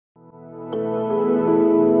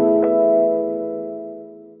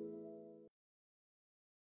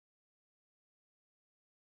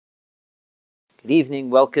Good evening.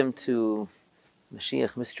 Welcome to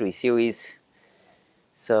Mashiach Mystery Series.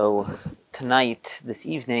 So this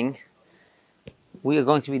evening, we are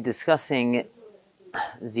going to be discussing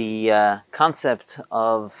the concept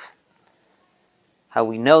of how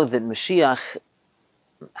we know that Mashiach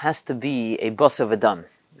has to be a Basar V'Dam.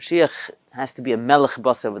 Mashiach has to be a Melech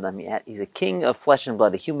Basar V'Dam. He's a king of flesh and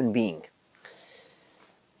blood, a human being.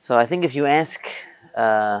 So I think if you ask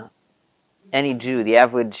any Jew, the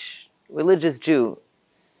average religious Jew,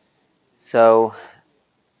 so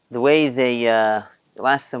the way you'll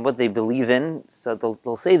ask them what they believe in, so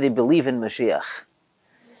they'll say they believe in Mashiach.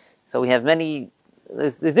 So we have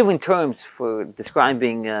there's different terms for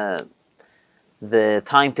describing the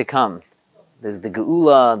time to come. There's the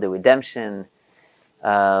Geula, the redemption,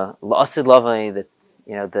 La'asid Lavai,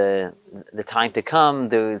 the time to come.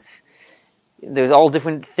 There's all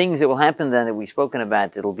different things that will happen then that we've spoken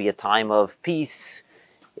about. It'll be a time of peace.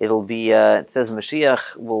 It'll be, it says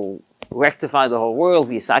Mashiach will rectify the whole world.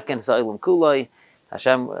 V'yisaken sa'ilam kulai.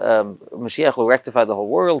 Hashem, Mashiach will rectify the whole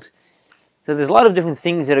world. So there's a lot of different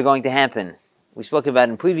things that are going to happen. We spoke about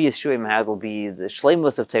in previous shurim how it will be the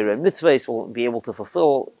shleimus of Torah and mitzvahs, will be able to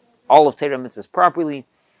fulfill all of Torah and mitzvahs properly.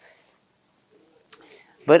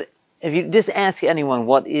 But if you just ask anyone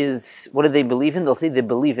what do they believe in, they'll say they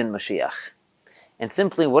believe in Mashiach. And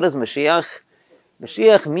simply, what is Mashiach?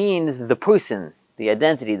 Mashiach means the person, the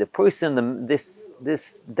identity, the person, this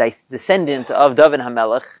descendant of David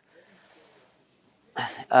HaMelech.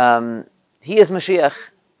 He is Mashiach.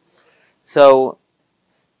 So,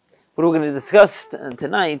 what we're going to discuss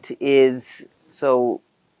tonight is, so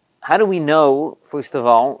how do we know, first of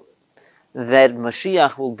all, that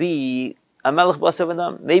Mashiach will be a Melech Basar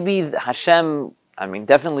V'Dam? Maybe Hashem,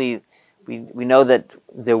 definitely, we know that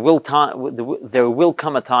there will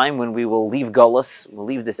come a time when we will leave Golus, we'll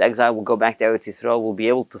leave this exile, we'll go back to Eretz Yisrael, we'll be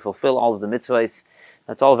able to fulfill all of the mitzvahs.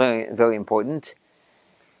 That's all very, very important.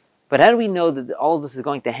 But how do we know that all of this is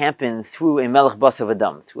going to happen through a Melech Basar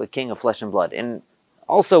V'Dam, through a king of flesh and blood? And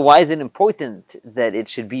also, why is it important that it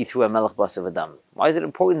should be through a Melech Basar V'Dam? Why is it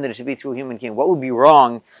important that it should be through a human king? What would be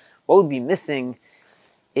wrong? What would be missing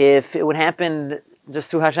if it would happen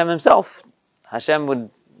just through Hashem himself? Hashem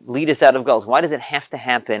would lead us out of Golus. Why does it have to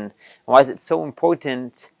happen? Why is it so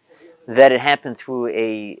important that it happened through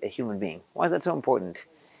a human being? Why is that so important?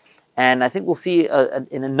 And I think we'll see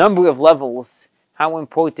in a number of levels how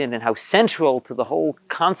important and how central to the whole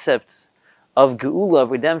concept of Geula, of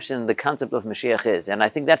redemption, the concept of Mashiach is. And I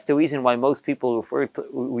think that's the reason why most people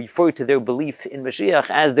refer to their belief in Mashiach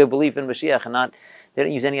as their belief in Mashiach, and they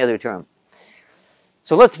don't use any other term.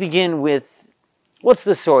 So let's begin with, what's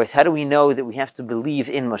the source? How do we know that we have to believe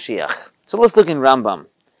in Mashiach? So let's look in Rambam.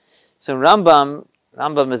 So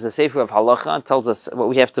Rambam is a sefer of halacha, tells us what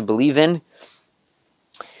we have to believe in.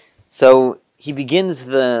 So he begins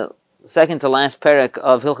the second to last parak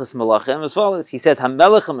of Hilchas Malachim as follows. He says,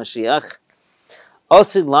 HaMelech HaMashiach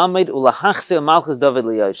Osid Lamed Ulahachser Malchus David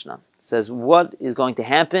Liyoshna. Says, what is going to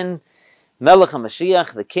happen? Melech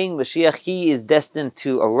HaMashiach, the king Mashiach, he is destined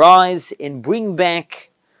to arise and bring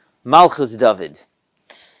back Malchus David,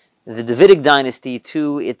 the Davidic dynasty,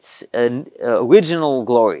 to its original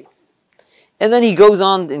glory. And then he goes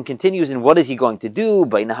on and continues, and what is he going to do?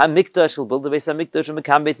 By Naham Mikdash, he'll build the Beis HaMikdash, and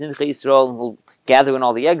Mekam Beit Nimchei Yisrael, and he'll gather in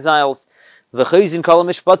all the exiles. V'chayzin kol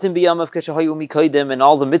ha'mishpatim b'yamav kashahayu mikodim, and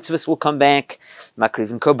all the mitzvahs will come back.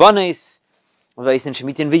 Makrivin korbanos, v'yisen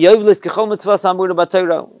shemitin v'yovlis kechol mitzvahs amur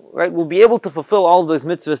b'Torah. Right, we'll be able to fulfill all of those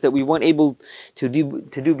mitzvahs that we weren't able to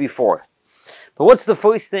do before. But what's the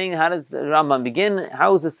first thing? How does Rambam begin?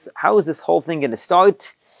 How is this whole thing going to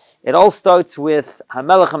start? It all starts with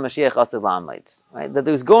HaMelech HaMashiach Asad La'amayt, right? That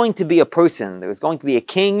there's going to be a person, there's going to be a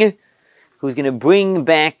king who's going to bring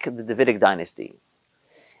back the Davidic dynasty.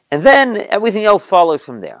 And then everything else follows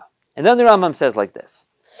from there. And then the Rambam says like this.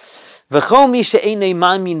 V'chol mi she'enei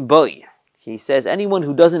ma'amin boi. He says, anyone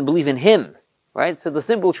who doesn't believe in him, right? So the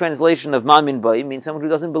simple translation of ma'amin boi means someone who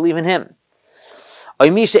doesn't believe in him. Or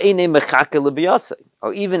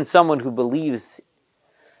even someone who believes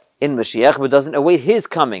in Mashiach but doesn't await his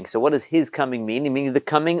coming. So what does his coming mean? It means the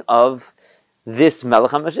coming of this Melech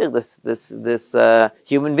HaMashiach, this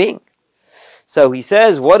human being. So he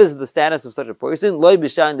says, what is the status of such a person? What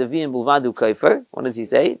does he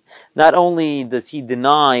say? Not only does he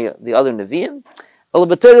deny the other Nevi'im,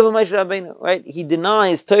 right? He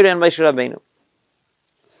denies Torah and Moshe Rabbeinu.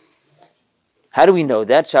 How do we know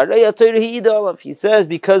that? He says,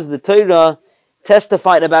 because the Torah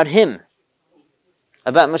testified about him,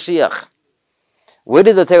 about Mashiach. Where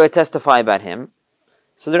did the Torah testify about him?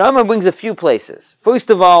 So the Rambam brings a few places.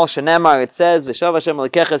 First of all, Shanamar, it says, V'shav Hashem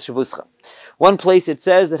alekechet shavuscha. One place it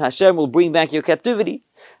says that Hashem will bring back your captivity.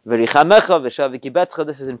 V'richamecha v'shav v'kibetzcha.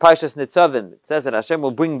 This is in Parshas Nitzavim. It says that Hashem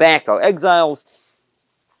will bring back our exiles.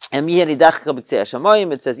 And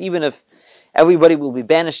it says even if everybody will be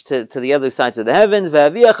banished to the other sides of the heavens,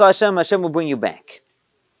 Hashem will bring you back.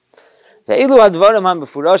 These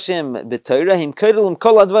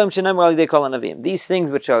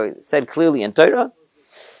things which are said clearly in Torah,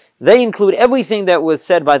 they include everything that was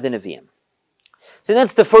said by the Nevi'im. So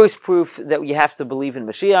that's the first proof that you have to believe in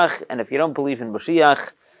Mashiach, and if you don't believe in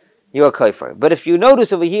Mashiach, you're a kafir. But if you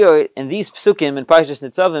notice over here, in these psukim, in Parshas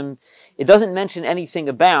Nitzavim, it doesn't mention anything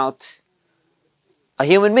about a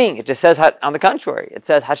human being. It just says, on the contrary, it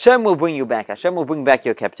says, Hashem will bring you back. Hashem will bring back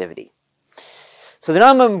your captivity. So the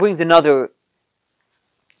Rambam brings another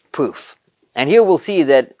proof. And here we'll see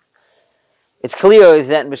that it's clear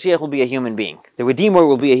that Mashiach will be a human being. The Redeemer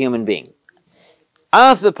will be a human being.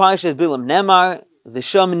 Af the Parshas Bilam Nemar,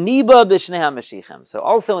 V'sham Niba B'shnei HaMashiachim. So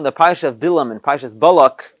also in the Parsha of Bilam and Parshas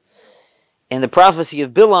Balak, in the prophecy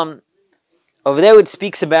of Bilam, over there it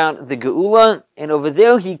speaks about the Geula, and over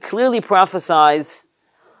there he clearly prophesies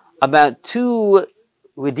about two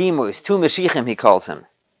Redeemers, two Mashiachim he calls him.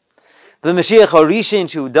 The Mashiach Harishin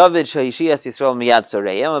Shu David Shahishiyas Yisrael Miyad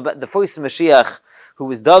Soreim, about the first Mashiach who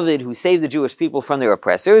was David, who saved the Jewish people from their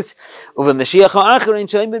oppressors. And the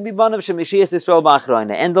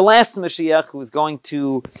last Mashiach who is going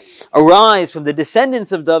to arise from the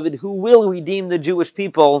descendants of David, who will redeem the Jewish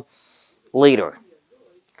people later.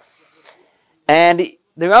 And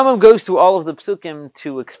the Rambam goes through all of the psukim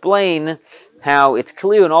to explain how it's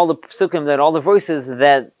clear in all the psukim, that all the verses,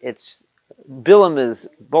 that it's Bilam is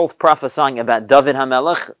both prophesying about David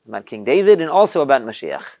HaMelech, about King David, and also about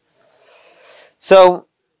Mashiach. So,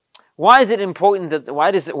 why is it important that, why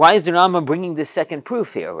is the Rambam bringing this second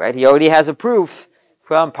proof here, right? He already has a proof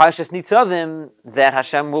from Parshas Nitzavim that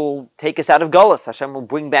Hashem will take us out of Golus. Hashem will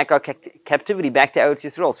bring back our captivity back to Eretz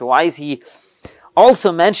Yisrael. So why is he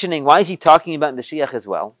also mentioning, why is he talking about Mashiach as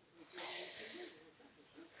well?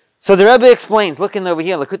 So the Rebbe explains, looking over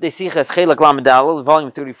here, Lakutei Sichas Chelak Lamed Dalel,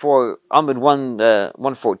 volume 34, Amud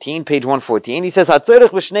 114, page 114. He says, "Hatzorich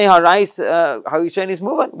b'shnei harais harishonis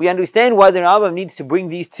muvan." We understand why the Rambam needs to bring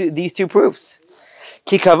these two proofs.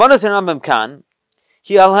 Ki kavanas Rambam kan,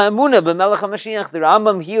 hi al ha'emuna b'melech HaMashiach. The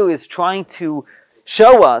Rambam here is trying to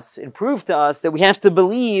show us and prove to us that we have to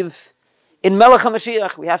believe in Melech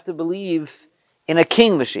HaMashiach. We have to believe in a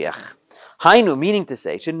King Mashiach. Hainu, meaning to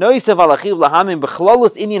say,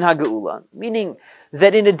 meaning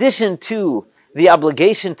that in addition to the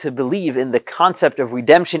obligation to believe in the concept of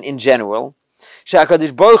redemption in general,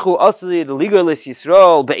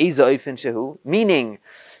 meaning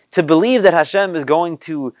to believe that Hashem is going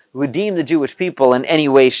to redeem the Jewish people in any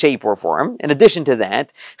way, shape, or form. In addition to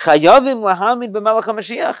that,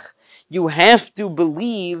 you have to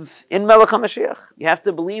believe in Melech HaMashiach. You have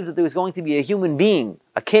to believe that there is going to be a human being,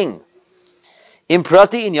 a king. Meaning the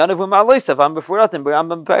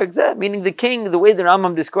king, the way the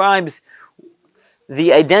Rambam describes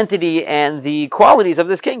the identity and the qualities of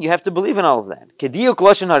this king, you have to believe in all of that. As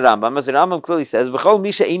the Rambam clearly says,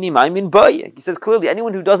 he says clearly,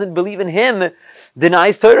 anyone who doesn't believe in him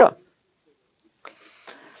denies Torah.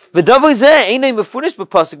 Now the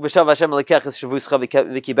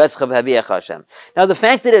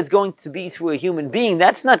fact that it's going to be through a human being,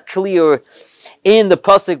 that's not clear in the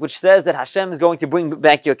pasuk which says that Hashem is going to bring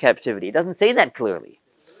back your captivity. It doesn't say that clearly.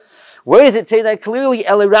 Where does it say that clearly?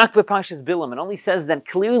 Elirak b'Parshas Bilam. It only says that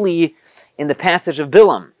clearly in the passage of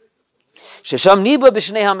Bilam. Shesham niba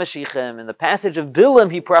b'shnei HaMashiachim. In the passage of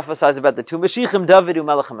Bilam, he prophesies about the two Mashiachim, David and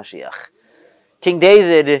Melech HaMashiach, King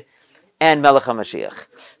David and Melech HaMashiach.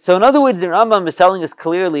 So in other words, the Rambam is telling us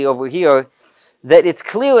clearly over here that it's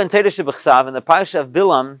clear in Torah Shebechsav, in the Parsha of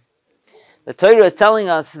Bilam, the Torah is telling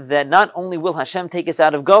us that not only will Hashem take us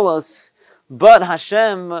out of Golos, but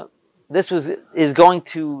Hashem, is going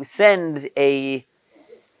to send an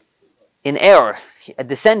heir, a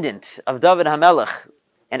descendant of David HaMelech,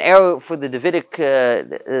 an heir for the Davidic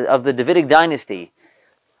of the Davidic dynasty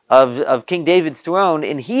of King David's throne,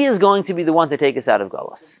 and he is going to be the one to take us out of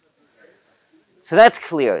Golos. So that's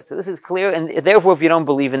clear. So this is clear, and therefore, if you don't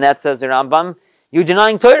believe in that, says the Rambam, you're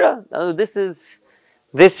denying Torah. This is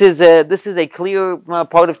a clear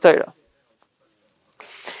part of Torah.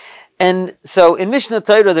 And so in Mishnah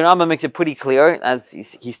Torah, the Rambam makes it pretty clear, as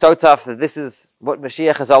he starts off that this is what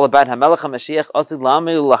Mashiach is all about. Hamelech HaMashiach asid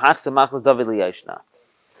la'amil lahach samach David liyashna.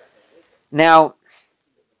 Now,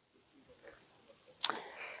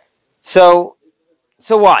 so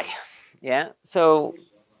why? Yeah. So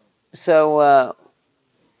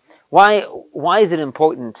Why is it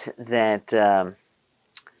important that that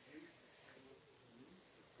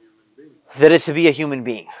it should be a human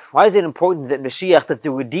being? Why is it important that Mashiach, that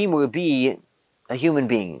the Redeemer, be a human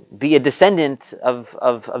being, be a descendant of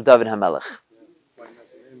David HaMelech?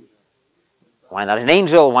 Why not an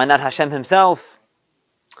angel? Why not Hashem himself?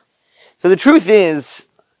 So the truth is,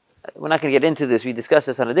 we're not going to get into this, we discussed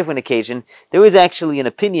this on a different occasion, there is actually an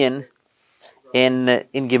opinion in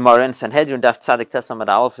Gemara, in Sanhedrin, Daf Tzadik Tesamad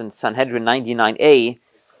Aleph, in Sanhedrin 99a,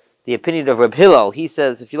 the opinion of Reb Hillel. He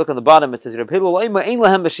says, if you look on the bottom, it says, Reb Hillel, Ein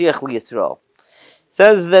lahem Mashiach li Yisrael.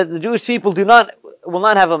 Says that the Jewish people will not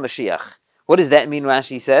have a Mashiach. What does that mean,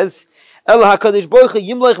 Rashi says?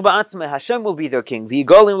 Hashem will be their king.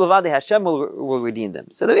 Hashem will redeem them.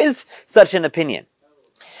 So there is such an opinion.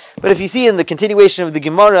 But if you see in the continuation of the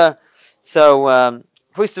Gemara, so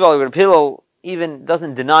first of all, Reb Hillel even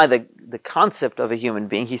doesn't deny the concept of a human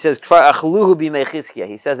being. He says, he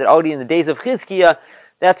says that already in the days of Chizkiah,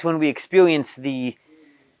 that's when we experience the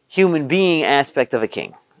human being aspect of a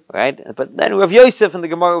king. Right? But then Rav Yosef in the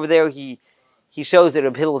Gemara over there, he shows that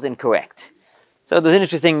Reb Hillel is incorrect. So there's an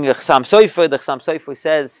interesting Chsam Sofer. The Chsam Sofer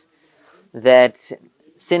says that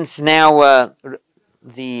since now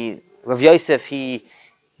the Rav Yosef he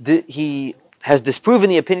has disproven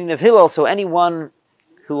the opinion of Hillel, so anyone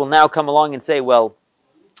who will now come along and say, well,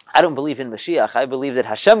 I don't believe in Mashiach, I believe that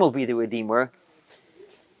Hashem will be the Redeemer,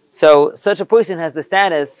 so such a person has the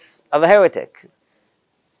status of a heretic.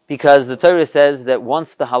 Because the Torah says that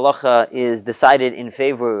once the halacha is decided in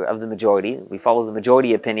favor of the majority, we follow the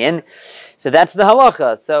majority opinion, so that's the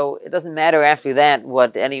halacha. So it doesn't matter after that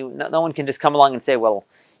no one can just come along and say, well,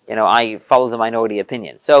 I follow the minority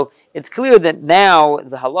opinion. So it's clear that now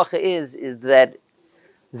the halacha is that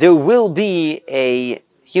there will be a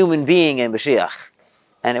human being in Mashiach,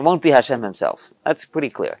 and it won't be Hashem himself. That's pretty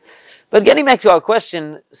clear. But getting back to our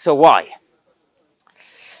question, so why?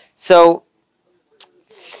 So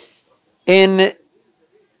in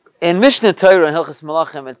Mishnah Torah and Hilchos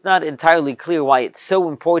Malachim, it's not entirely clear why it's so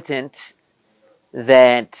important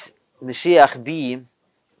that Mashiach be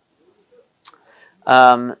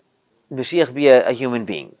a human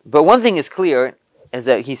being. But one thing is clear, is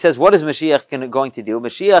that he says, what is Mashiach going to do?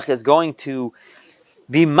 Mashiach is going to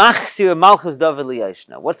be Machsir Malchus David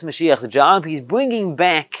Liyashna. What's Mashiach's job? He's bringing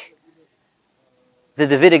back the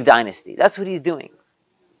Davidic dynasty. That's what he's doing.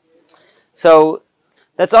 So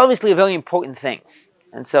that's obviously a very important thing.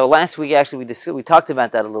 And so last week actually we talked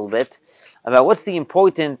about that a little bit, about what's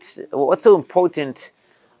so important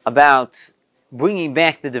about bringing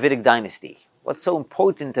back the Davidic dynasty. What's so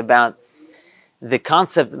important about the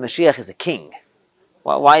concept that Mashiach is a king?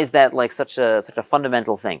 Why is that like such a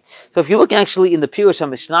fundamental thing? So if you look actually in the Pirush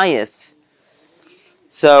HaMishnayos,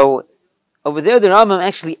 so over there the Rambam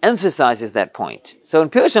actually emphasizes that point. So in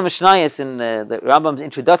Pirush HaMishnayos, in the Rambam's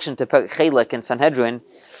introduction to Perek Chelek in Sanhedrin,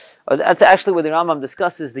 that's actually where the Rambam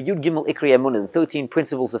discusses the Yud Gimel Ikrei Emunah, the 13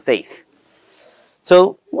 principles of faith.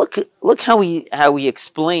 So look how he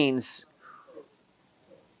explains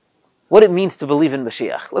what it means to believe in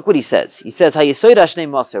Mashiach. Look what he says. He says, HaYesod HaShnei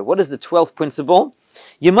Maser. What is the 12th principle?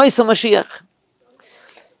 Yemaisa Mashiach.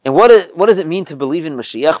 And what does it mean to believe in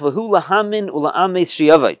Mashiach? V'hu lahamin ula'ameis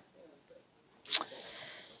sheyavai.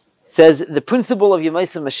 Says the principle of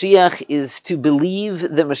Yemaisa Mashiach is to believe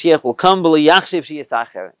that Mashiach will come,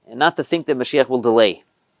 and not to think that Mashiach will delay.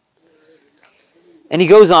 And he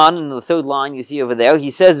goes on in the third line you see over there.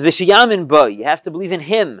 He says, V'shiyamin ba. You have to believe in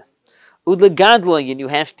him. Udlegadla, and you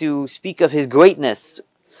have to speak of his greatness.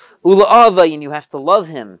 Ula'ava, and you have to love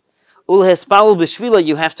him. Ulhespal b'shvila,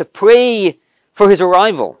 you have to pray for his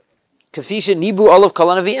arrival. Kafisha nibu olav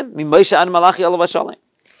kalanaviyim, Moshe ad Malachi olav hashalim.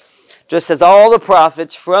 Just as all the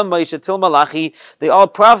prophets from Moshe till Malachi, they all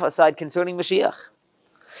prophesied concerning Mashiach.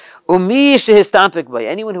 Umi shehistapik by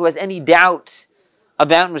anyone who has any doubt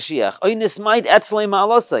about Mashiach, oynismait etzlei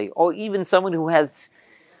ma'alosai, or even someone who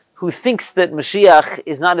thinks that Mashiach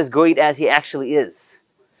is not as great as he actually is.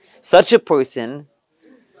 Such a person,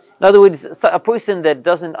 in other words, a person that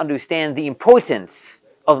doesn't understand the importance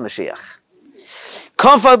of Mashiach.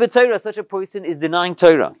 Kafar b'Torah, such a person is denying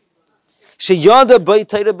Torah. Sheyada by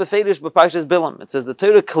Torah b'feidish b'parshas Bilam. It says the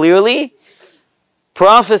Torah clearly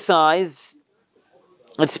prophesies,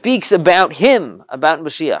 it speaks about him, about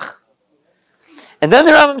Mashiach. And then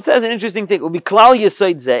the Rambam says an interesting thing.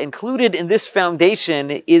 Included in this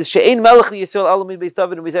foundation is She'ein Melech Yisrael Alamid Beis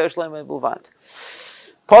David and Mizar Shlomo Bulvad.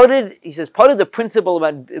 He says part of the principle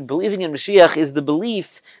about believing in Mashiach is the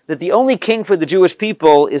belief that the only king for the Jewish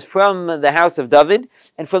people is from the house of David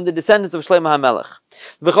and from the descendants of Shlomo HaMelech.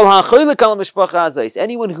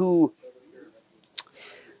 Anyone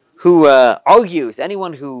who argues,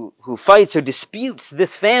 anyone who fights or disputes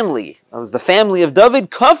this family, the family of David,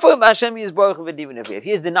 if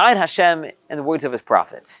he has denied Hashem in the words of his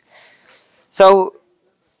prophets. So,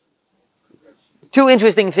 two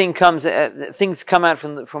interesting things come out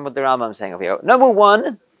from what the Rambam is saying over here. Number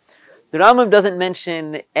one, the Rambam doesn't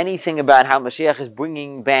mention anything about how Mashiach is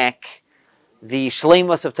bringing back the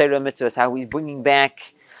shleimus of Torah mitzvahs, how he's bringing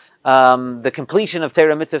back the completion of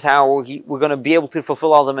Torah mitzvahs, how we're going to be able to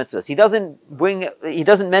fulfill all the mitzvahs. He doesn't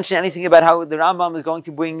mention anything about how the Rambam is going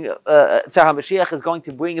to bring, Mashiach is going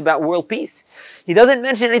to bring about world peace. He doesn't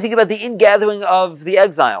mention anything about the ingathering of the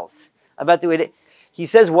exiles. He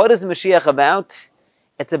says, what is the Mashiach about?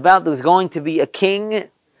 It's about there's going to be a king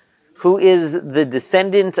who is the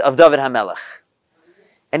descendant of David HaMelech.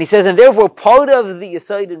 And he says, and therefore part of the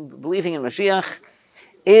Yesod in believing in Mashiach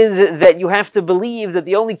is that you have to believe that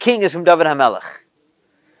the only king is from David HaMelech.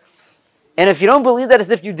 And if you don't believe that, it's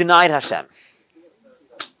as if you denied Hashem.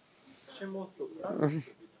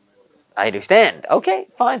 I understand. Okay,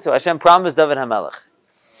 fine. So Hashem promised David HaMelech.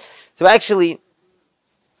 So actually,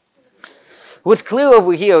 what's clear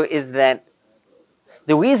over here is that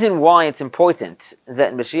the reason why it's important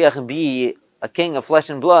that Mashiach be a king of flesh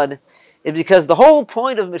and blood is because the whole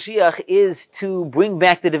point of Mashiach is to bring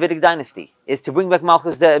back the Davidic dynasty, is to bring back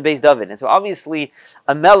Malchus Beis David. And so obviously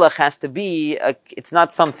a Melech has to be, it's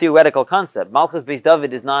not some theoretical concept. Malchus Beis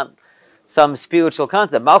David is not some spiritual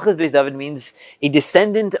concept. Malchus Beis David means a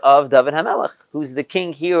descendant of David HaMelech, who's the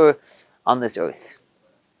king here on this earth.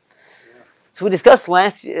 So we discussed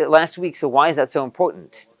last week, so why is that so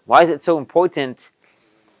important? Why is it so important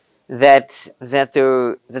that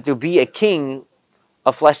there be a king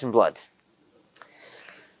of flesh and blood?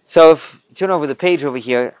 So if you turn over the page over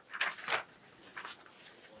here,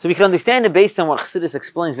 so we can understand it based on what Chassidus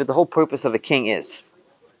explains what the whole purpose of a king is.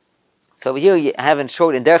 So over here you have in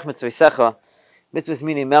short, in Derech Mitzvah Secha, Mitzvahs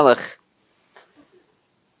Mini Melech,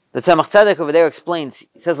 the Tzemach Tzedek over there explains,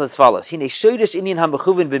 he says as follows,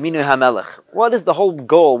 what is the whole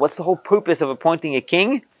goal, what's the whole purpose of appointing a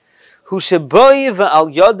king? The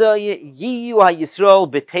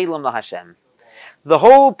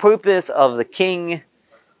whole purpose of the king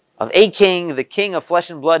of flesh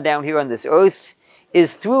and blood down here on this earth,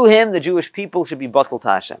 is through him the Jewish people should be bottled to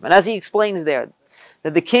Hashem. And as he explains there,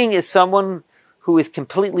 that the king is someone who is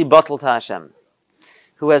completely bottled to Hashem,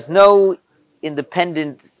 who has no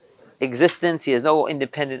independent existence, he has no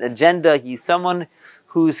independent agenda, he's someone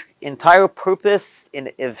whose entire purpose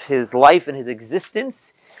of his life and his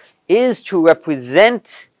existence is to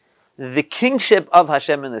represent the kingship of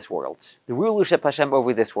Hashem in this world, the rulership of Hashem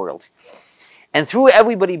over this world. And through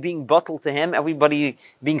everybody being bottled to him, everybody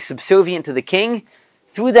being subservient to the king,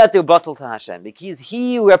 through that they're bottled to Hashem, because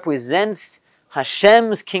he represents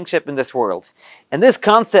Hashem's kingship in this world. And this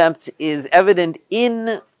concept is evident in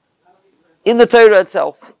the Torah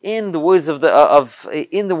itself, in the words in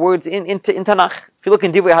Tanakh. If you look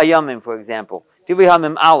in Divrei Hayamim, for example, Divrei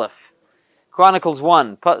Hayamim Aleph, Chronicles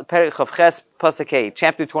 1, Perek Chav Ches, Pasuk A,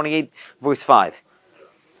 chapter 28, verse 5. It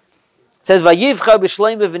says, Vayivcha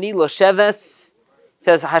b'shleim v'ni lo sheves. It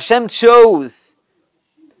says, Hashem chose,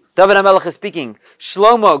 David HaMelech is speaking,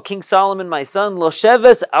 Shlomo, King Solomon, my son, lo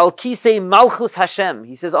sheves al kisei malchus Hashem.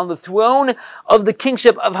 He says, on the throne of the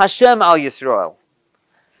kingship of Hashem al Yisrael.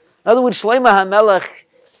 In other words, Shlomo HaMelech,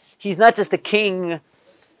 he's not just a king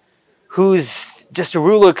who's just a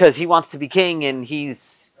ruler because he wants to be king and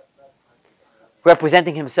he's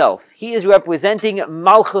representing himself. He is representing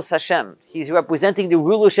Malchus Hashem. He's representing the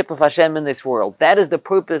rulership of Hashem in this world. That is the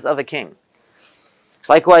purpose of a king.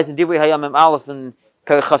 Likewise, in Divrei Hayamim Aleph and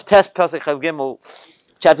Perek Chav Tes Pasuk Chav Gimel,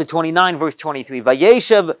 chapter 29, verse 23.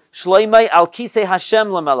 Vayeshev Shloimei al kisei Hashem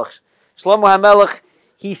lamelech. Shlomo HaMelech,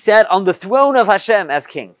 he sat on the throne of Hashem as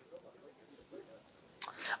king.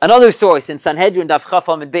 Another source in Sanhedrin Daf Chaf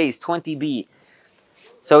Amid Beis 20b.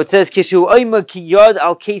 So it says, Kishu oimer ki yod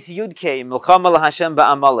al kes yudke milchama Hashem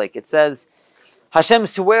ba'amalek. It says, Hashem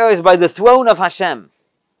swears by the throne of Hashem.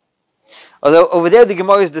 Although over there the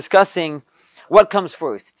Gemara is discussing what comes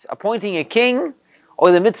first, appointing a king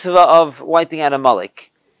or the mitzvah of wiping out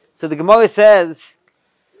Amalek. So the Gemara says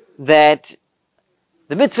that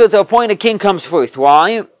the mitzvah to appoint a king comes first.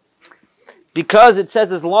 Why? Because it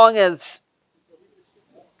says as long as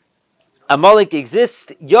Amalek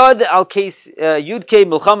exists, Yod al Kes Yudke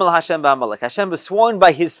Milcham al Hashem ba'Amalek. Hashem was sworn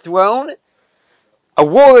by his throne a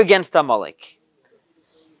war against Amalek.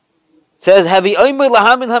 It says, Havi Omer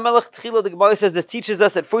Lahamin HaMelech Tchila. The Gemara says this teaches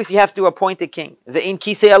us that first you have to appoint a king. Ve'in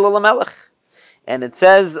Kisei Ela Lamelech. And it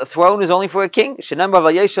says a throne is only for a king. Shenemar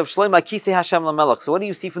Vayeshav Shlomo Kisei Hashem Lamelech. So what do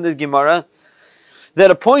you see from this Gemara?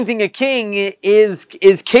 that appointing a king is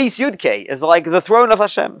Case Yudke, is like the throne of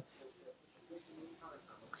Hashem.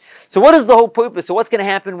 So what is the whole purpose? So what's going to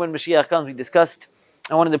happen when Mashiach comes? We discussed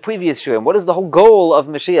on one of the previous shurim. What is the whole goal of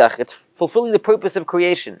Mashiach? It's fulfilling the purpose of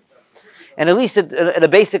creation. And at least at a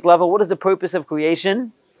basic level, what is the purpose of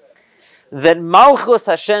creation? That Malchus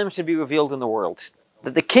Hashem should be revealed in the world.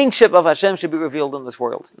 That the kingship of Hashem should be revealed in this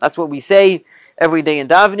world. That's what we say every day in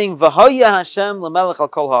davening. V'hoya Hashem l'melech al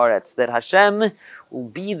kol haaretz. That Hashem will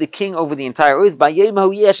be the king over the entire earth. B'yom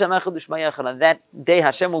ha'hu Hashem echad u'shmayachad. On that day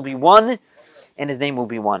Hashem will be one, and His name will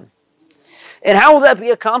be one. And how will that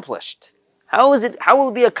be accomplished? How will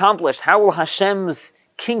it be accomplished? How will Hashem's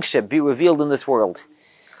kingship be revealed in this world?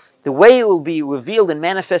 The way it will be revealed and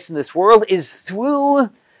manifest in this world is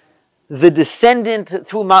through the descendant,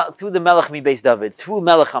 through the Melech Mibeis David, through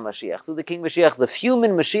Melech HaMashiach, through the King Mashiach, the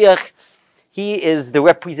human Mashiach. He is the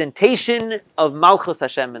representation of Malchus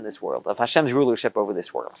Hashem in this world, of Hashem's rulership over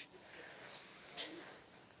this world.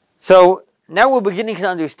 So now we're beginning to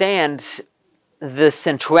understand the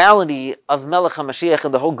centrality of Melech HaMashiach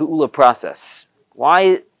in the whole Geula process.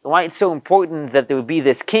 Why it's so important that there would be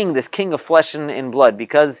this king of flesh and blood,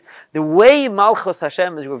 because the way Malchus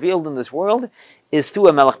Hashem is revealed in this world is through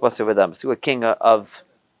a Melech Basar V'Dam, through a king of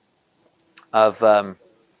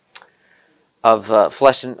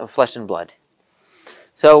flesh and blood.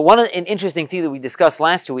 So an interesting thing that we discussed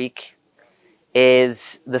last week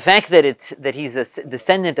is the fact that he's a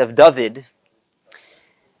descendant of David.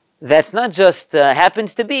 That's not just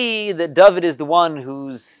happens to be that David is the one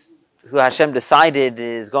who Hashem decided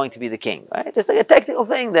is going to be the king, right? It's like a technical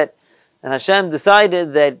thing that Hashem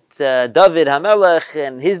decided that David HaMelech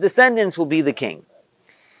and his descendants will be the king.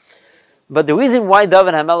 But the reason why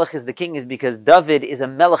David HaMelech is the king is because David is a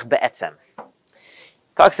Melech Be'etzem.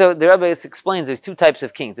 So the Rebbe explains there's two types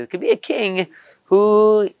of kings. There could be a king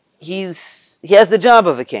who he has the job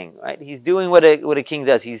of a king, right? He's doing what a king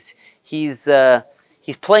does. He's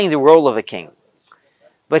playing the role of a king.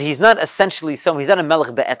 But he's not essentially someone, he's not a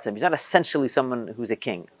Melech Be'etzem. He's not essentially someone who's a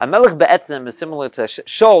king. A Melech Be'etzem is similar to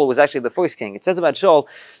Shaul, was actually the first king. It says about Shaul,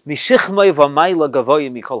 Mishichmei v'mayla gavoya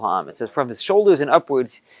mikol ha'am. It says from his shoulders and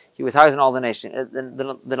upwards, he was higher than all the nation,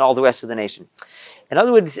 than all the rest of the nation. In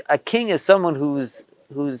other words, a king is someone who's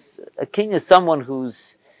on a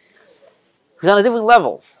different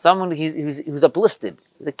level. Someone who's uplifted.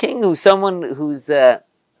 The king who's someone who's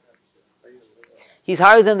he's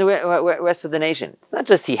higher than the rest of the nation. It's not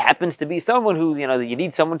just he happens to be someone who, you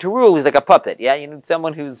need someone to rule. He's like a puppet, yeah? You need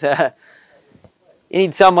someone to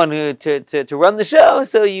run the show,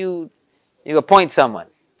 so you appoint someone.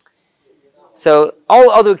 So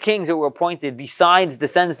all other kings that were appointed, besides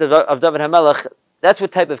descendants of David HaMelech, that's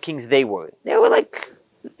what type of kings they were. They were like,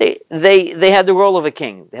 they had the role of a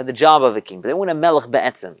king. They had the job of a king, but they weren't a Melech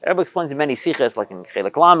Be'etzem. Everybody explains in many sichas, like in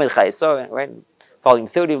Chelek Lamed, Chayesora, right? Volume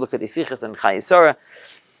 30, look at the Sichas and Chayesora,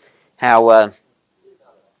 how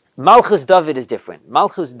Malchus David is different.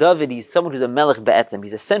 Malchus David, he's someone who's a Melech Be'etzem.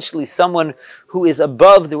 He's essentially someone who is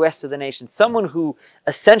above the rest of the nation, someone who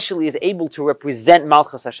essentially is able to represent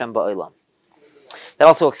Malchus Hashem Ba'olam. That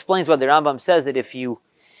also explains why the Rambam says that if you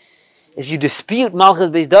dispute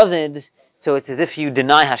Malchus Beis David, so it's as if you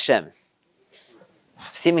deny Hashem.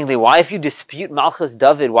 Seemingly, why if you dispute Malchus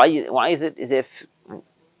David, why is it as if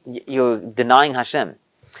you're denying Hashem?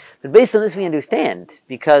 But based on this we understand,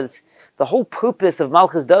 because the whole purpose of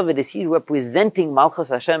Malchus David is he's representing Malchus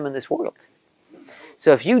Hashem in this world.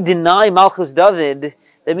 So if you deny Malchus David,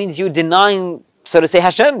 that means you're denying, so to say,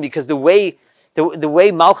 Hashem, because the way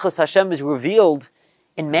Malchus Hashem is revealed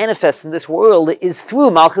and manifests in this world is through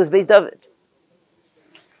Malchus Beis David.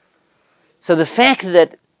 So the fact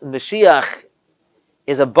that Mashiach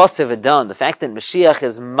is a Basar V'Dam, the fact that Mashiach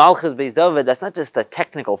is Malchus Beis David, that's not just a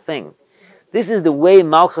technical thing. This is the way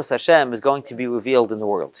Malchus Hashem is going to be revealed in the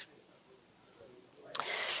world.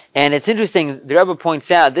 And it's interesting, the Rebbe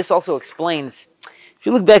points out, this also explains, if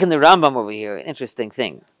you look back in the Rambam over here, an interesting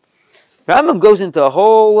thing. The Rambam goes into a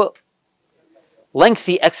whole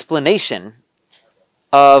lengthy explanation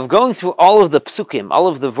of going through all of the psukim, all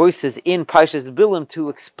of the verses in Parshas Bilam to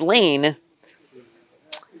explain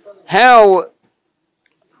how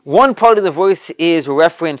one part of the verse is a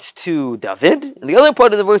reference to David, and the other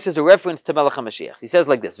part of the verse is a reference to Melech HaMashiach. He says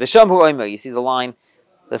like this, V'sham hu omer, you see the line,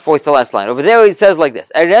 the fourth to last line. Over there he says like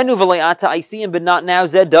this, Arenu v'layata, I see him but not now,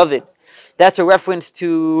 Zed David. That's a reference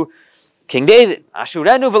to King David.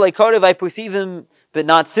 Ashurenu v'laykarev, I perceive him but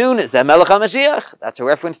not soon, Zed Melech HaMashiach. That's a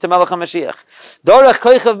reference to Melech HaMashiach. Dorach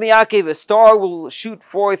koichav miYaakov, a star will shoot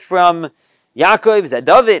forth from Yaakov, Zed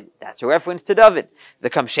David. That's a reference to David.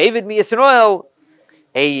 V'kam shevet mi Yisrael,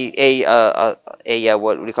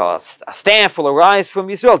 what do you call a staff will arise from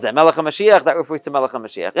Yisrael. Melech HaMashiach, that refers to Melech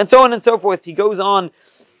HaMashiach, and so on and so forth. He goes on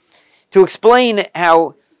to explain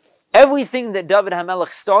how everything that David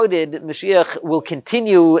HaMelech started, Mashiach will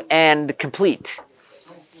continue and complete.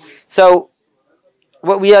 So,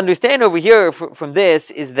 what we understand over here from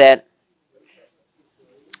this is that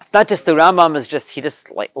it's not just the Rambam he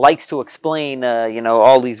just likes to explain,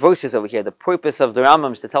 all these verses over here. The purpose of the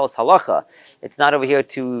Rambam is to tell us halacha. It's not over here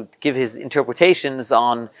to give his interpretations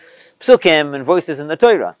on psukim and verses in the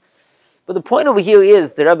Torah. But the point over here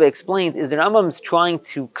is, the Rebbe explains, is the Rambam's trying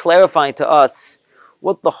to clarify to us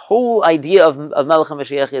what the whole idea of Melech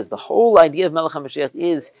HaMashiach is. The whole idea of Melech HaMashiach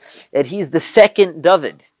is that he's the second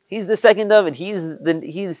David. He's the second David. He's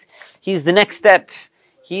the next step.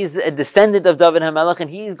 He's a descendant of David HaMelech, and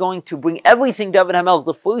he's going to bring everything David HaMelech,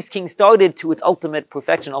 the first king, started, to its ultimate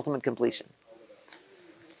perfection, ultimate completion.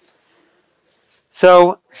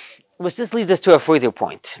 So, which this leads us to a further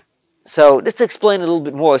point. So, just to explain a little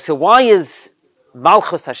bit more. So, why is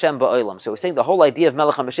Malchus Hashem Ba'olam? So, we're saying the whole idea of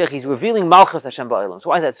Melech HaMashiach, he's revealing Malchus Hashem Ba'olam. So,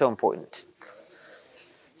 why is that so important?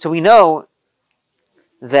 So, we know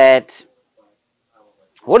that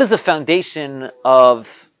what is the foundation of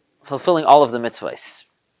fulfilling all of the mitzvahs?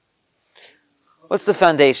 What's the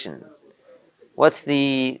foundation? What is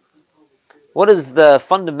the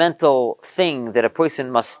fundamental thing that a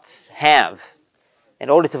person must have in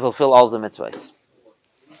order to fulfill all of the mitzvahs?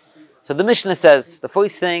 So the Mishnah says the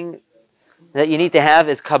first thing that you need to have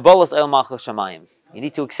is Kabbalas El Malchus Shamayim. You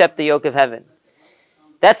need to accept the yoke of heaven.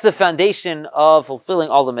 That's the foundation of fulfilling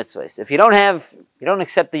all the mitzvahs. If you don't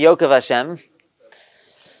accept the yoke of Hashem,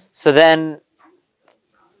 so then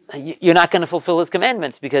you're not going to fulfill his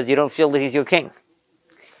commandments because you don't feel that he's your king.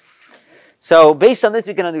 So based on this,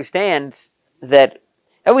 we can understand that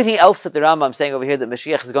everything else that the Rambam is saying over here that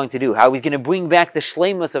Mashiach is going to do, how he's going to bring back the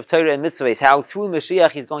shleimus of Torah and mitzvahs, how through Mashiach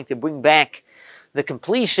he's going to bring back the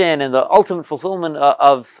completion and the ultimate fulfillment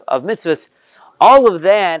of mitzvahs, all of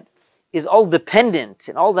that is all dependent,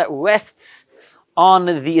 and all that rests on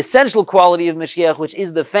the essential quality of Mashiach, which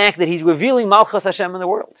is the fact that he's revealing Malchus Hashem in the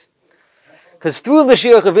world. Because through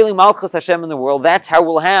Mashiach revealing Malchus Hashem in the world, that's how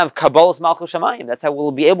we'll have Kabbalas Malchus Shamayim. That's how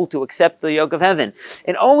we'll be able to accept the yoke of heaven.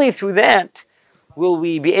 And only through that will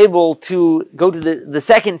we be able to go to the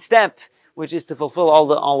second step, which is to fulfill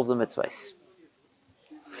all of the mitzvahs.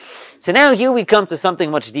 So now here we come to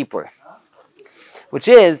something much deeper, which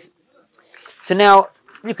is, so now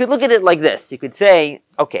you could look at it like this. You could say,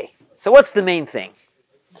 okay, so what's the main thing?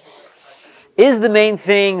 Is the main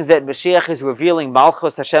thing that Mashiach is revealing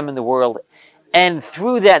Malchus Hashem in the world, and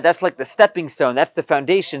through that, that's like the stepping stone, that's the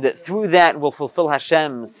foundation, that through that will fulfill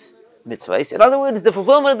Hashem's mitzvahs. In other words, the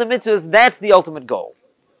fulfillment of the mitzvahs, that's the ultimate goal,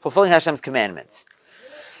 fulfilling Hashem's commandments.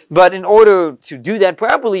 But in order to do that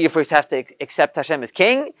properly, you first have to accept Hashem as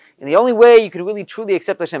king, and the only way you can really truly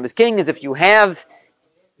accept Hashem as king is if you have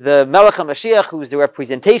the Melech HaMashiach, who is the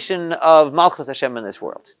representation of Malchus Hashem in this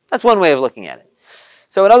world. That's one way of looking at it.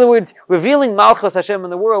 So in other words, revealing Malchus Hashem in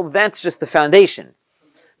the world, that's just the foundation.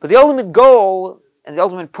 But the ultimate goal and the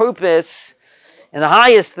ultimate purpose and the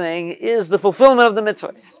highest thing is the fulfillment of the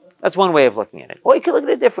mitzvahs. That's one way of looking at it. Or you could look at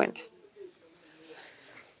it different.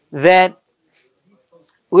 That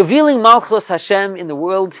revealing Malchus Hashem in the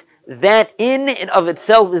world, that in and of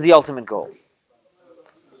itself is the ultimate goal.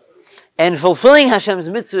 And fulfilling Hashem's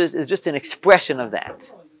mitzvahs is just an expression of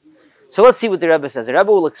that. So let's see what the Rebbe says. The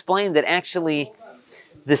Rebbe will explain that actually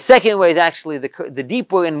the second way is actually the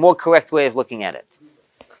deeper and more correct way of looking at it.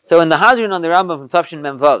 So in the Hadron on the Rambam from Tafshin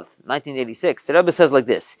Mem Vav, 1986, the Rebbe says like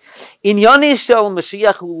this: Inyani shel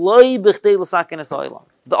Mashiach loy b'chtei l'saken es ha'olam.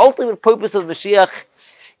 The ultimate purpose of Mashiach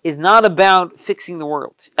is not about fixing the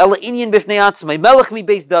world. Ela inyan b'fnei atzmai melech mi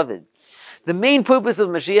beis David. The main purpose of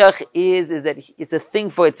Mashiach is that it's a thing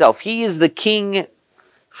for itself. He is the king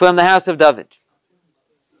from the house of David.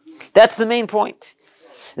 That's the main point.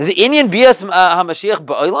 The inyan bias HaMashiach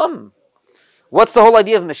ba'olam. What's the whole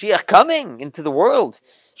idea of Mashiach coming into the world?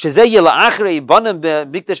 Which that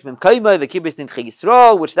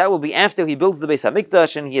will be after he builds the Beis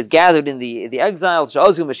HaMikdash and he is gathered in the exile, which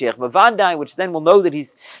then will know that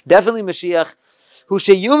he's definitely Mashiach.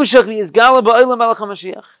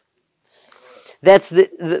 That's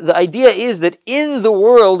the idea is that in the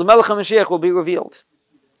world, Melech HaMashiach will be revealed.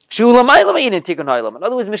 In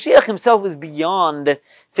other words, Mashiach himself is beyond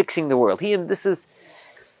fixing the world. This is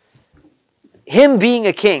him being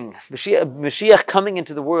a king. Mashiach coming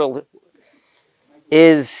into the world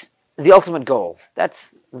is the ultimate goal.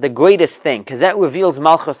 That's the greatest thing, because that reveals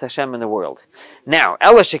Malchus Hashem in the world. Now,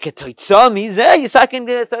 but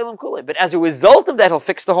as a result of that, he'll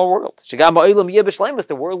fix the whole world.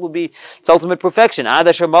 The world will be its ultimate perfection. To the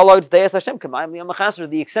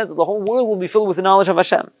extent that the whole world will be filled with the knowledge of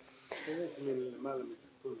Hashem.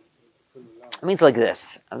 It means like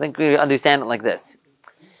this. I think we understand it like this.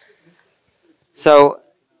 So,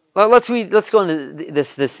 well, let's go into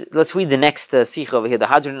this. Let's read the next sikha over here, the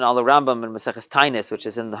Hadran al Rambam and Maseches Tainis, which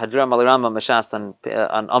is in the Hadran al Rambam Mashas on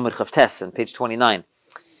Amud Chavtes on page 29.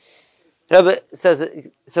 Rabbi says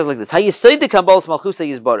like this: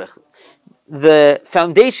 the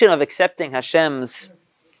foundation of accepting Hashem's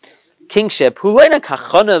kingship, it's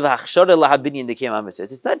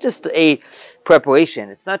not just a preparation,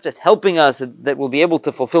 it's not just helping us that we'll be able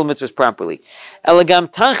to fulfill mitzvahs properly. This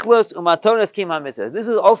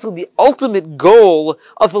is also the ultimate goal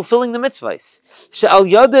of fulfilling the mitzvahs.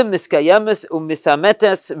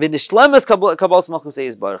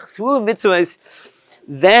 Through mitzvahs,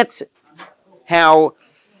 that's how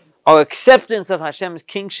our acceptance of Hashem's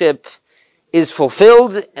kingship is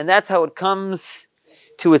fulfilled, and that's how it comes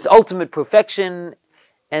to its ultimate perfection,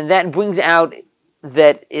 and that brings out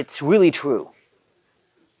that it's really true.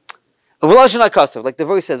 Like the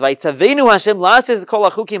verse says, why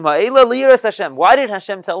did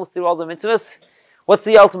Hashem tell us to do all the mitzvahs? What's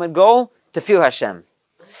the ultimate goal? To fear Hashem.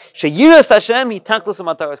 It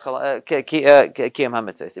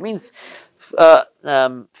means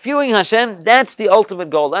fearing Hashem, that's the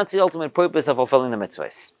ultimate goal, that's the ultimate purpose of fulfilling the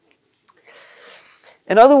mitzvahs.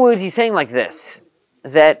 In other words, he's saying like this,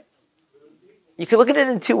 that you can look at it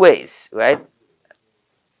in two ways, right?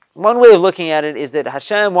 One way of looking at it is that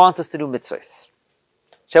Hashem wants us to do mitzvahs.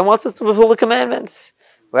 Hashem wants us to fulfill the commandments,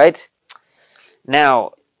 right?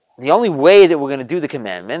 Now, the only way that we're going to do the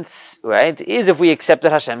commandments, right, is if we accept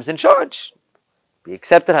that Hashem is in charge. We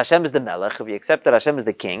accept that Hashem is the Melech, if we accept that Hashem is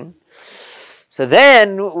the King, so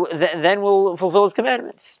then we'll fulfill His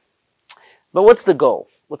commandments. But what's the goal?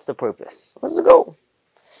 What's the purpose? What's the goal?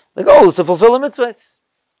 The goal is to fulfill the mitzvahs.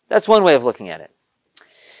 That's one way of looking at it.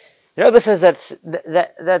 The Rebbe says that's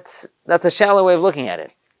a shallow way of looking at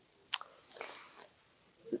it.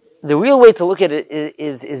 The real way to look at it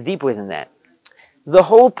is deeper than that. The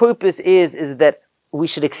whole purpose is that we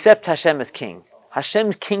should accept Hashem as king.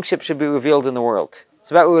 Hashem's kingship should be revealed in the world.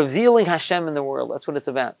 It's about revealing Hashem in the world. That's what it's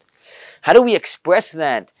about. How do we express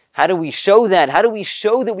that? How do we show that? How do we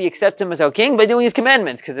show that we accept Him as our king? By doing His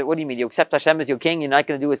commandments. Because what do you mean? You accept Hashem as your king, you're not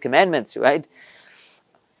going to do His commandments, right?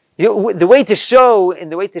 The way to show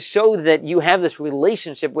that you have this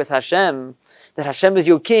relationship with Hashem, that Hashem is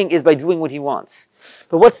your king, is by doing what He wants.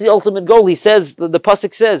 But what's the ultimate goal? He says, the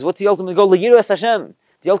pasuk says, what's the ultimate goal? Yiras Hashem.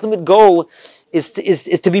 The ultimate goal is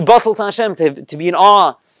to be bottled to Hashem, to be in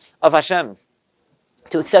awe of Hashem,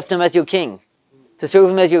 to accept Him as your king, to serve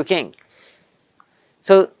Him as your king.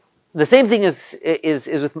 So the same thing is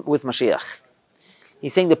with Mashiach.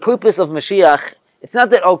 He's saying the purpose of Mashiach, it's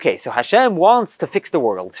not that, okay, so Hashem wants to fix the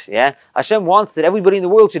world, yeah? Hashem wants that everybody in the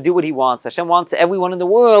world should do what He wants. Hashem wants everyone in the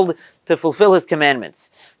world to fulfill His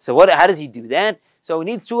commandments. So how does He do that? So He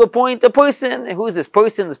needs to appoint a person. Who is this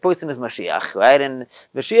person? This person is Mashiach, right? And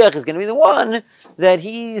Mashiach is going to be the one that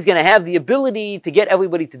He's going to have the ability to get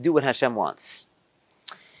everybody to do what Hashem wants.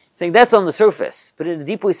 Saying that's on the surface, but in a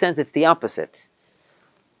deeper sense, it's the opposite.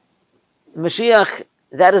 Mashiach,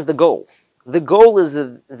 that is the goal. The goal is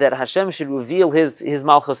that Hashem should reveal His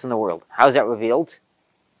Malchus in the world. How is that revealed?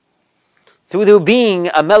 Through there being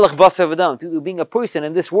a Melech Basar V'dam, through there being a person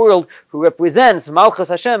in this world who represents Malchus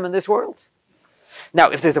Hashem in this world. Now,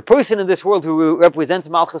 if there's a person in this world who represents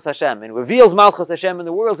Malchus Hashem and reveals Malchus Hashem in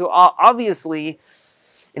the world, so obviously,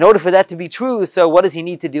 in order for that to be true, so what does he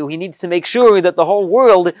need to do? He needs to make sure that the whole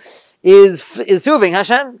world is serving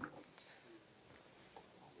Hashem.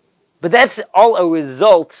 But that's all a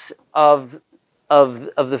result of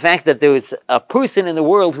the fact that there is a person in the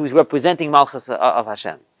world who's representing Malchus of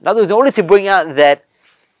Hashem. In other words, in order to bring out that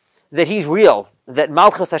He's real, that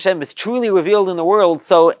Malchus Hashem is truly revealed in the world,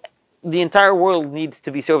 so the entire world needs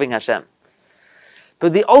to be serving Hashem.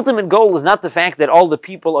 But the ultimate goal is not the fact that all the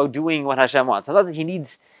people are doing what Hashem wants. It's not that He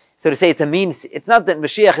needs, so to say, it's a means. It's not that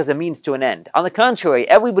Mashiach is a means to an end. On the contrary,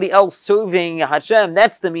 everybody else serving Hashem,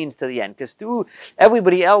 that's the means to the end. Because through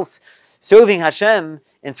everybody else serving Hashem,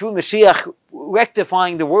 and through Mashiach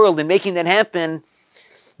rectifying the world and making that happen,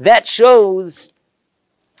 that shows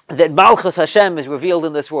that Malchus Hashem is revealed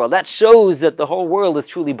in this world. That shows that the whole world is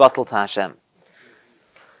truly bottled to Hashem.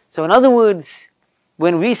 So in other words,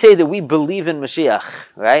 when we say that we believe in Mashiach,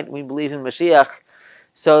 right? We believe in Mashiach,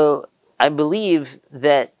 so I believe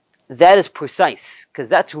that that is precise, because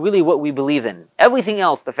that's really what we believe in. Everything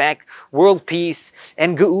else, the fact, world peace,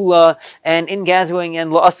 and geula, and ingathering,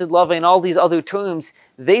 and la'asid lava, and all these other terms,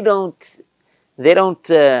 they don't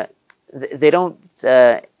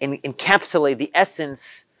encapsulate the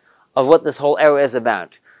essence of what this whole era is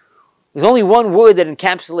about. There's only one word that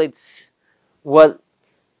encapsulates what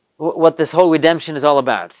this whole redemption is all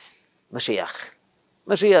about. Mashiach.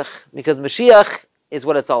 Mashiach. Because Mashiach is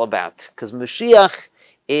what it's all about. Because Mashiach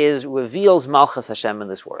reveals Malchus Hashem in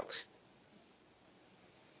this world.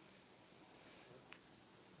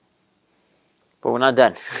 But we're not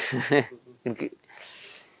done.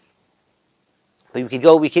 We could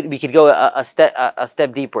go a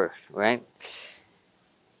step deeper, right?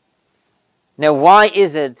 Now, why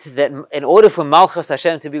is it that in order for Malchus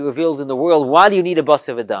Hashem to be revealed in the world, why do you need a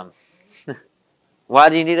Basar V'Dam? Why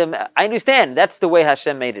do you need I understand, that's the way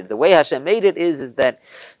Hashem made it. The way Hashem made it is that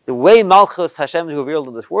the way Malchus Hashem is revealed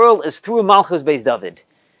in this world is through Malchus Beis David.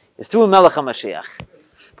 It's through Melech HaMashiach.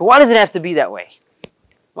 But why does it have to be that way?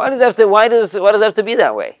 Why does it have to be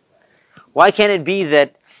that way? Why can't it be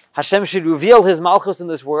that Hashem should reveal His Malchus in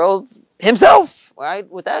this world Himself, right?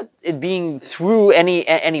 Without it being through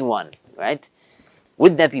anyone, right?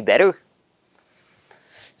 Wouldn't that be better?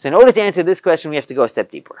 So in order to answer this question, we have to go a step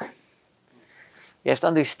deeper. You have to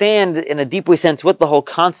understand in a deeper sense what the whole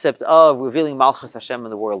concept of revealing Malchus Hashem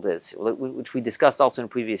in the world is, which we discussed also in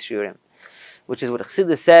previous shurim, which is what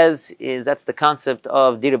Chassidus says, that's the concept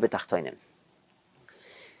of Dira B'Tachtonim.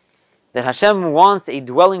 That Hashem wants a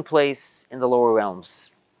dwelling place in the lower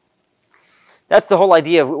realms. That's the whole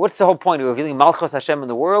idea. What's the whole point of revealing Malchus Hashem in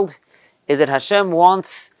the world? Is that Hashem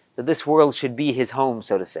wants that this world should be His home,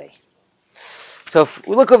 so to say. So if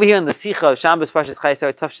we look over here in the Sicha of Shabbos Parshas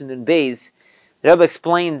Chayesar Tafshin and Beis, the Rebbe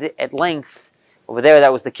explained at length, over there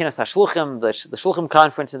that was the Kinos HaShluchim, the Shluchim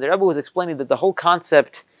conference, and the Rebbe was explaining that the whole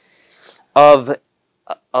concept of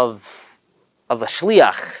a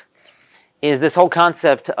Shliach is this whole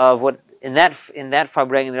concept of what in that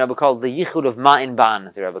Farbrengen the Rebbe called the Yichud of Ma'in Ban,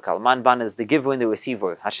 the Rebbe called. Ma'in Ban is the giver and the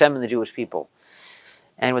receiver, Hashem and the Jewish people.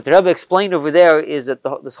 And what the Rebbe explained over there is that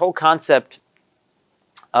this whole concept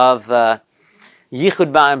of Yichud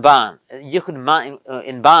Ma'in Ban, Yichud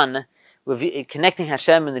Ma'in Ban, connecting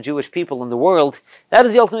Hashem and the Jewish people in the world, that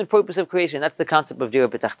is the ultimate purpose of creation. That's the concept of Dira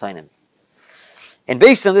B'Tachtonim. And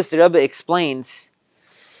based on this, the Rebbe explains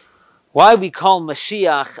why we call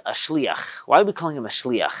Mashiach a Shliach. Why are we calling him a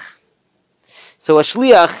Shliach? So a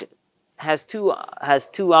Shliach has two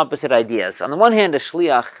opposite ideas. On the one hand, a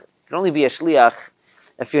Shliach can only be a Shliach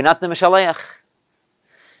if you're not the Mishaleach,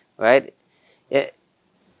 right?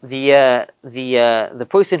 The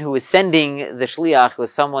person who is sending the shliach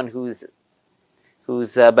was someone who's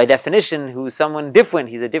by definition who's someone different.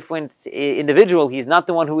 He's a different individual. He's not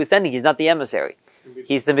the one who is sending. He's not the emissary.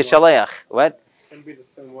 He's the mishaleach. What?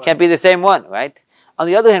 Can't be the same one, right? On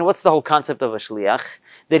the other hand, what's the whole concept of a shliach?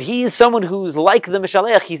 That he is someone who's like the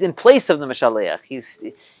mishaleach. He's in place of the mishaleach.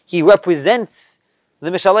 He represents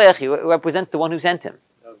the mishaleach. He represents the one who sent him.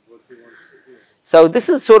 So this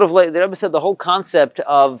is sort of like the Rebbe said. The whole concept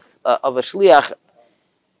of a shliach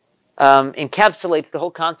encapsulates the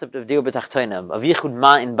whole concept of dir b'tachtonim, of yichud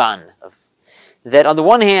ma'in ban. That on the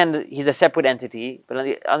one hand he's a separate entity, but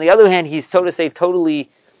on the other hand he's, so to say, totally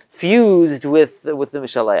fused with the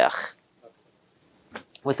Mishaleach,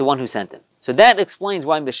 with the one who sent him. So that explains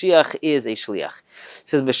why Mashiach is a shliach.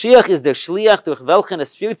 So Mashiach is der shliach durch welchen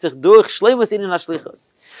es führt sich durch shleimus in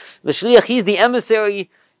hashlichus. The shliach, he's the emissary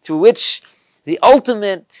through which the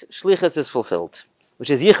ultimate shlichus is fulfilled, which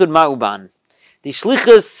is Yichud Ma'uban. The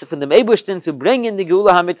shlichus from the Eibustin to bring in the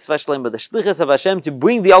Geula HaMitzvah Shleima, the shlichus of Hashem to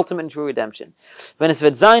bring the ultimate and true redemption. When es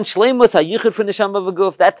wird sein Shleimus HaYichud von Neshama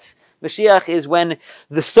v'Guf, that's Mashiach, is when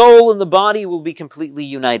the soul and the body will be completely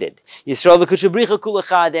united. Yisrael v'Kushabricha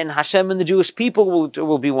Kulachad, and Hashem and the Jewish people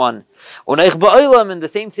will be one. Oneich ba'olam, and the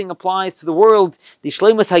same thing applies to the world. The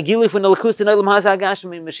Shleimus HaGilui von Elikus and Olam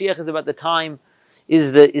HaZagashmi. Mashiach is about the time,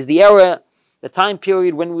 is the era, the time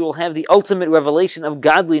period when we will have the ultimate revelation of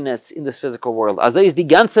godliness in this physical world. So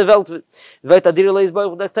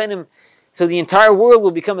the entire world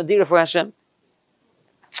will become a dira for Hashem.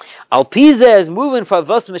 Al Pisa is moving for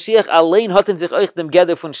was Mashiach allein hatten sich euch dem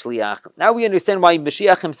Geder von Shliach. Now we understand why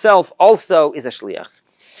Mashiach himself also is a Shliach.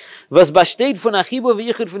 Was besteht von Achibo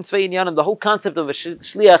v'yichud von zwei Inyanim. The whole concept of a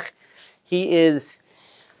Shliach,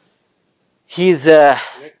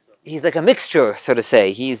 he's like a mixture, so to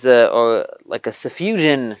say. He's or like a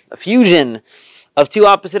fusion of two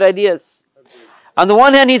opposite ideas. On the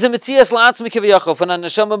one hand, he's a Metzias la'atzmi kiviyachol, and on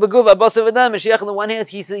Neshama b'guv abasav adam. Mashiach, on the one hand,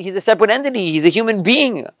 he's a separate entity. He's a human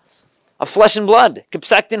being. of flesh and blood.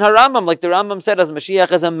 Kipsaktin Haramam, like the Rambam said, as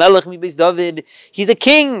Mashiach, as a Melech mi beis David, he's a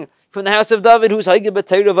king from the house of David, who's Haigeh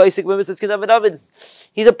b'Torah v'Isaac b'mitzvahs k'David David.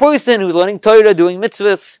 He's a person who's learning Torah, doing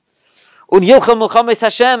mitzvahs. Und Yilcham Milchames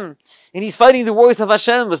Hashem, and he's fighting the wars of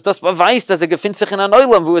Hashem, was das beweist, as a gefinzich in an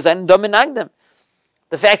Olam, who is ein Dominagdem.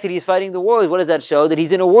 The fact that he's fighting the wars, what does that show? That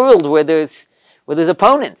he's in a world where there's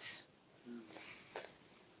opponents.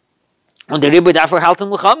 And that's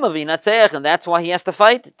why he has to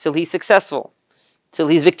fight till he's successful, till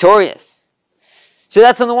he's victorious. So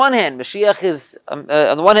that's on the one hand. Mashiach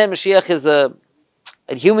is a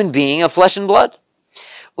human being of flesh and blood.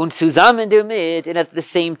 Und zusammen damit, and at the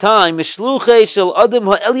same time, Mishluche shel Adam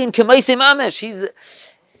ha'elyon k'maisei mamash.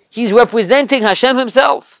 He's representing Hashem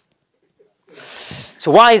himself.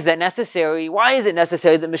 So why is that necessary? Why is it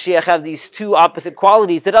necessary that Mashiach have these two opposite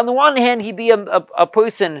qualities? That on the one hand, he be a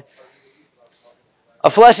person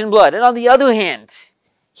of flesh and blood, and on the other hand,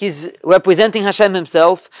 he's representing Hashem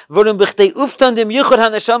himself. Because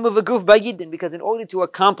in order to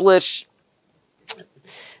accomplish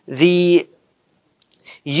the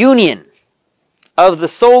union of the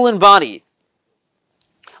soul and body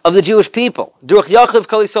of the Jewish people, which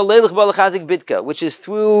is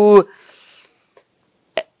through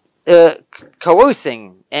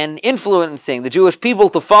coercing and influencing the Jewish people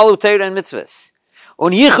to follow Torah and mitzvahs,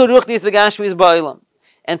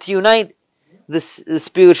 and to unite the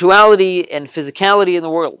spirituality and physicality in the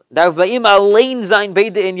world.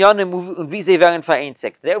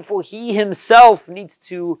 Therefore, he himself needs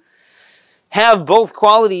to have both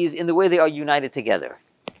qualities in the way they are united together.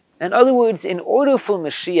 In other words, in order for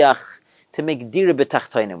Mashiach to make Dira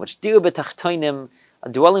B'Tachtonim, which Dira B'Tachtonim, a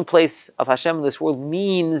dwelling place of Hashem in this world,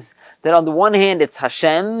 means that on the one hand it's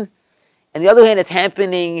Hashem, and the other hand it's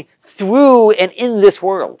happening through and in this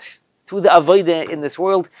world, through the Avodah in this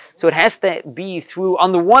world. So it has to be through,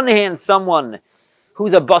 on the one hand, someone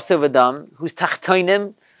who's a Basar V'Dam, who's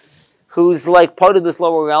Tachtonim, who's like part of this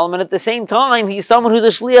lower realm, and at the same time, he's someone who's a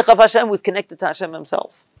Shliach of Hashem, who's connected to Hashem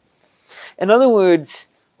himself. In other words,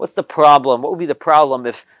 what's the problem? What would be the problem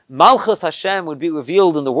if Malchus Hashem would be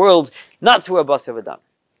revealed in the world not through a Basar V'Dam?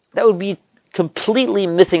 That would be completely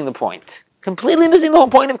missing the point. Completely missing the whole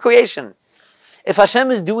point of creation. If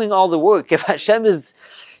Hashem is doing all the work, if Hashem is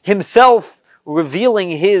himself revealing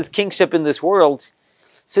his kingship in this world,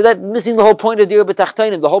 so that missing the whole point of Dira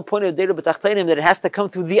B'Tachtonim, the whole point of Dira B'Tachtonim, that it has to come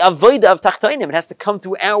through the Avodah of Tachtonim, it has to come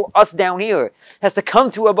through us down here, it has to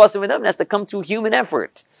come through a Basar V'Dam, it has to come through human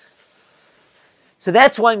effort. So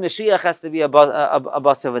that's why Mashiach has to be a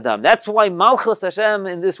Basar V'Dam. That's why Malchus Hashem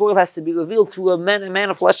in this world has to be revealed through a man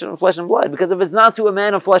of flesh and blood. Because if it's not through a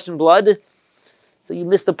man of flesh and blood, so you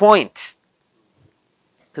miss the point.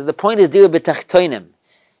 Because the point is Dira B'Tachtonim.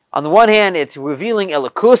 On the one hand, it's revealing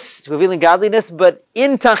Elokus, it's revealing godliness, but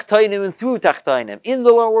in Tachtonim and through Tachtonim, in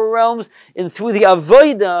the lower realms, and through the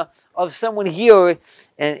Avodah of someone here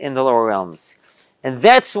in the lower realms. And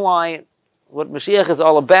that's why what Mashiach is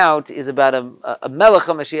all about is about a Melech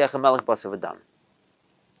HaMashiach, a Melech Basar V'Dam.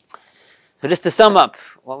 So just to sum up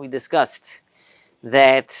what we discussed,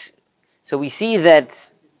 so we see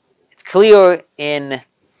that it's clear in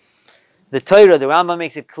the Torah, the Rambam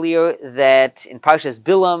makes it clear that in Parshas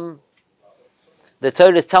Bilam, the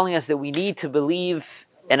Torah is telling us that we need to believe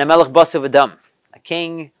in a Melech Basar V'Dam, a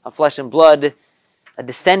king of flesh and blood, a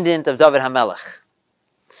descendant of David HaMelech.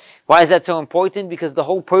 Why is that so important? Because the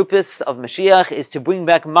whole purpose of Mashiach is to bring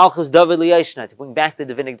back Malchus David Liyashna, to bring back the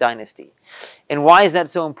Davidic dynasty. And why is that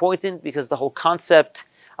so important? Because the whole concept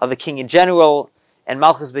of a king in general, and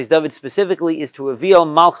Malchus Beis David specifically, is to reveal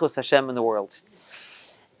Malchus Hashem in the world.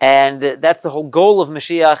 And that's the whole goal of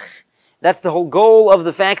Mashiach. That's the whole goal of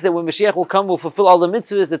the fact that when Mashiach will come, we'll fulfill all the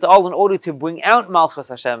mitzvahs, that's all in order to bring out Malchus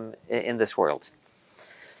Hashem in this world.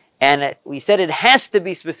 And we said it has to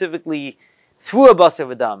be specifically through a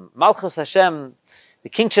Basar V'Dam. Malchus Hashem, the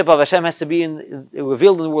kingship of Hashem, has to be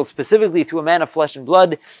revealed in the world specifically through a man of flesh and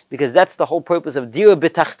blood, because that's the whole purpose of Dira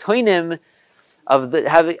B'Tachtonim,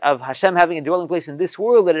 of Hashem having a dwelling place in this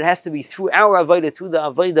world, that it has to be through our Avodah, through the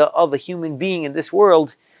Avodah of a human being in this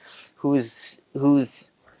world,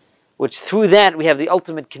 which through that we have the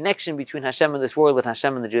ultimate connection between Hashem and this world and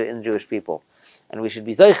Hashem and the Jewish people. And we should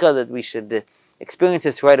be Zeicha, that we should experience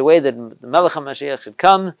this right away, that the Melech HaMashiach should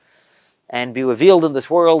come and be revealed in this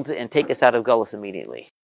world and take us out of Galus immediately.